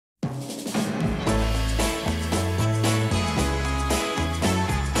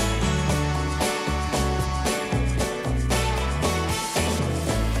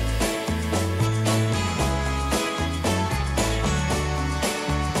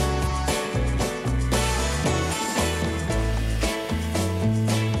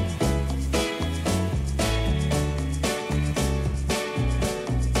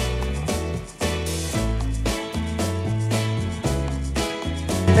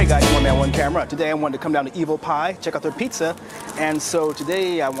guys, one man, one camera. Today I wanted to come down to Evel Pie, check out their pizza. And so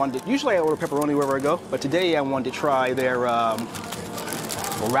today I wanted to, usually I order pepperoni wherever I go, but today I wanted to try their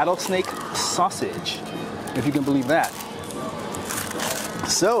rattlesnake sausage, if you can believe that.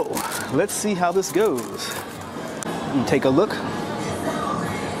 So let's see how this goes. You take a look.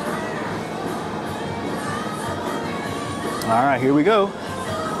 All right, here we go.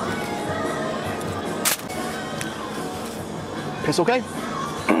 It's okay.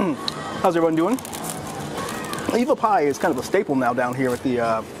 How's everyone doing? Evel Pie is kind of a staple now down here at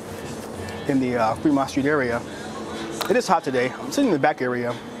the in the Fremont Street area. It is hot today. I'm sitting in the back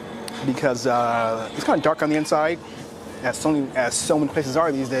area because it's kind of dark on the inside, as so many places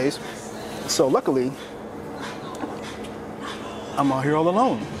are these days. So luckily, I'm out here all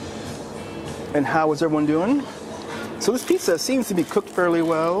alone. And how is everyone doing? So this pizza seems to be cooked fairly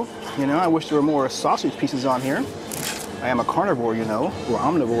well. You know, I wish there were more sausage pieces on here. I am a carnivore, you know, or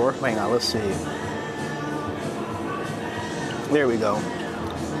omnivore. Hang on, let's see. There we go.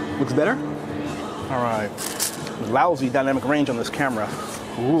 Looks better? All right. Lousy dynamic range on this camera.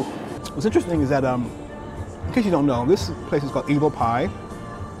 Ooh. What's interesting is that, in case you don't know, this place is called Evel Pie.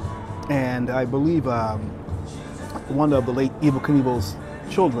 And I believe one of the late Evel Knievel's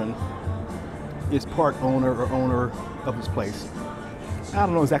children is part owner of this place. I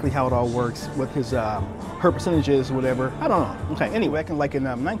don't know exactly how it all works, what his her percentages or whatever. I don't know. Okay, anyway, like in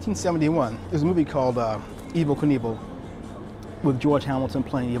 1971, there's a movie called Evel Knievel with George Hamilton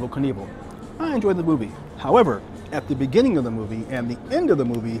playing Evel Knievel. I enjoyed the movie. However, at the beginning of the movie and the end of the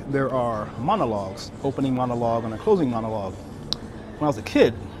movie, there are monologues, opening monologue and a closing monologue. When I was a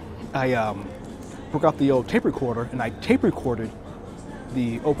kid, I broke out the old tape recorder and I tape recorded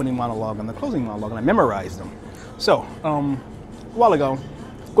the opening monologue and the closing monologue, and I memorized them. So, a while ago,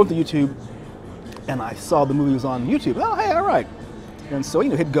 going to YouTube, and I saw the movie was on YouTube. Oh, hey, all right. And so, you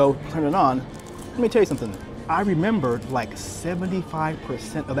know, hit go, turn it on. Let me tell you something. I remembered like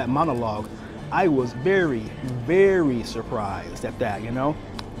 75% of that monologue. I was very, very surprised at that, you know?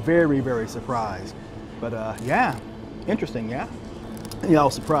 Very, very surprised. But yeah, interesting, yeah? Yeah, I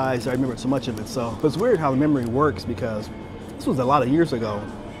was surprised I remembered so much of it. So it's weird how the memory works, because this was a lot of years ago.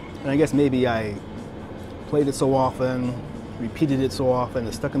 And I guess maybe I played it so often, repeated it so often,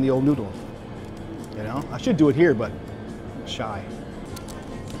 it's stuck in the old noodle. You know, I should do it here, but I'm shy.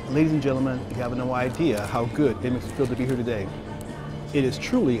 Ladies and gentlemen, you have no idea how good it makes me feel to be here today. It is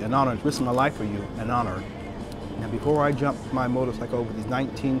truly an honor to risk my life for you, an honor. Now, before I jump my motorcycle over these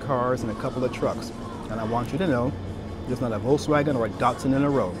 19 cars and a couple of trucks, and I want you to know, there's not a Volkswagen or a Datsun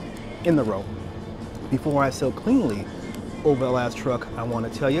in the row. Before I sail cleanly over the last truck, I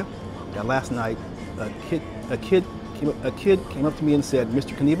want to tell you that last night a kid came up to me and said,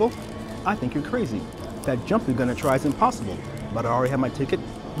 "Mr. Knievel, I think you're crazy. That jump you're gonna try is impossible, but I already have my ticket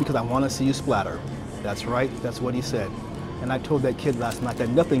because I want to see you splatter." That's right, that's what he said. And I told that kid last night that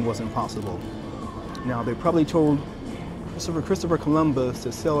nothing was impossible. Now, they probably told Christopher Columbus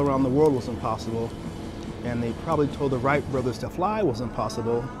to sail around the world was impossible, and they probably told the Wright brothers to fly was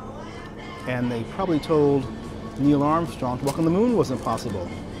impossible, and they probably told Neil Armstrong to walk on the moon was impossible.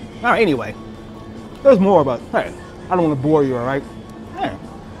 All right, anyway, there's more, but hey, I don't want to bore you, all right? Hey,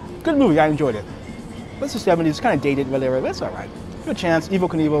 good movie, I enjoyed it. But it's the 70s, it's kind of dated, whatever, but it's all right. Good chance, Evel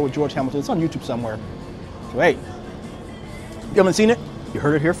Knievel with George Hamilton, it's on YouTube somewhere. So hey, if you haven't seen it, you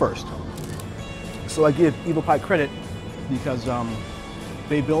heard it here first. So I give Evel Pie credit because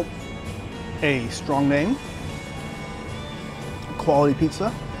they built a strong name, quality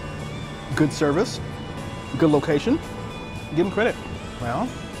pizza, good service, good location. Give them credit. Well,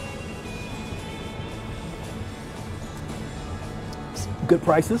 good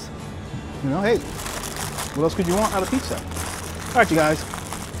prices. You know, hey, what else could you want out of pizza? All right, you guys.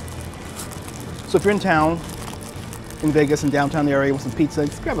 So if you're in town, in Vegas, in downtown area with some pizza,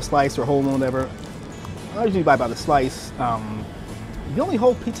 just grab a slice or a whole one, whatever. I usually buy about a slice. The only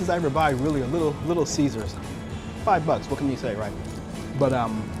whole pizzas I ever buy really are Little Caesars. $5, what can you say, right? But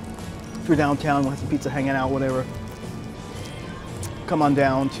if you're downtown, want some pizza, hanging out, whatever, come on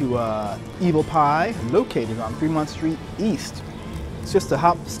down to Evel Pie, located on Fremont Street East. It's just a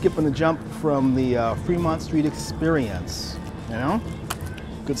hop, skip, and a jump from the Fremont Street experience, you know?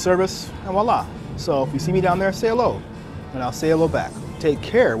 Good service, and voila. So if you see me down there, say hello, and I'll say hello back. Take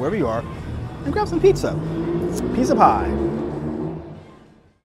care wherever you are, and grab some pizza. Pizza pie.